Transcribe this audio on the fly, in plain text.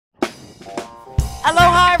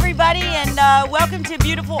Aloha everybody, and welcome to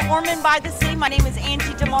beautiful Ormond by the Sea. My name is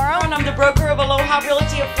Angie DiMauro and I'm the broker of Aloha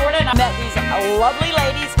Realty of Florida, and I met these lovely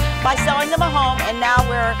ladies by selling them a home, and now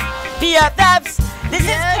we're BFFs. This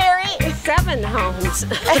is Carrie. 7 homes.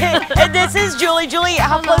 And this is Julie. Julie,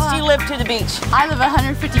 how close do you live to the beach? I live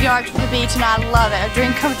 150 yards from the beach and I love it. A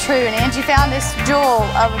dream come true, and Angie found this jewel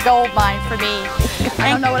of a gold mine for me.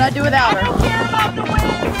 I don't know what I'd do without her.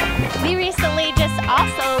 We recently just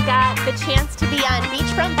also got the chance to be on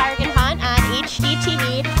Beachfront Bargain Hunt on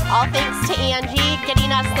HGTV, all thanks to Angie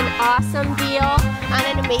getting us an awesome deal on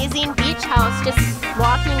an amazing beach house, just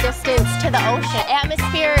walking distance to the ocean.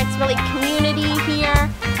 Atmosphere, it's really community here.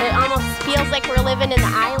 It almost feels like we're living in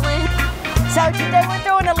the island. So today we're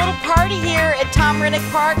throwing a little party here at Tom Rennick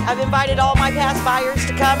Park. I've invited all my past buyers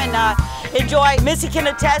to come and enjoy. Missy can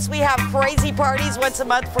attest, we have crazy parties once a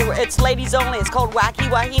month. It's ladies only. It's called Wacky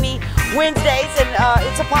Wahine Wednesdays, and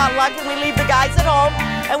it's a potluck, and we leave the guys at home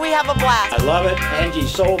and we have a blast. I love it. Angie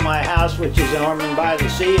sold my house, which is in Ormond by the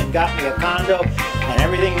Sea, and got me a condo, and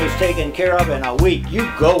everything was taken care of in a week.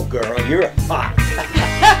 You go, girl. You're hot.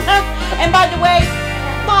 And by the way,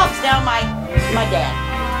 Bob's now my dad.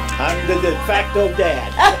 I'm the de facto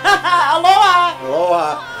dad. Aloha!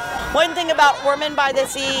 Aloha. One thing about Ormond by the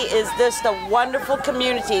Sea is just the wonderful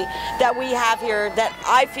community that we have here that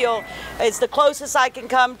I feel is the closest I can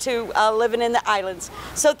come to living in the islands.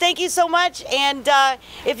 So thank you so much, and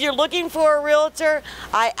if you're looking for a realtor,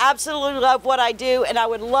 I absolutely love what I do, and I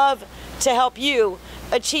would love to help you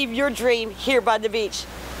achieve your dream here by the beach.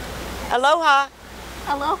 Aloha!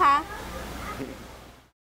 Aloha.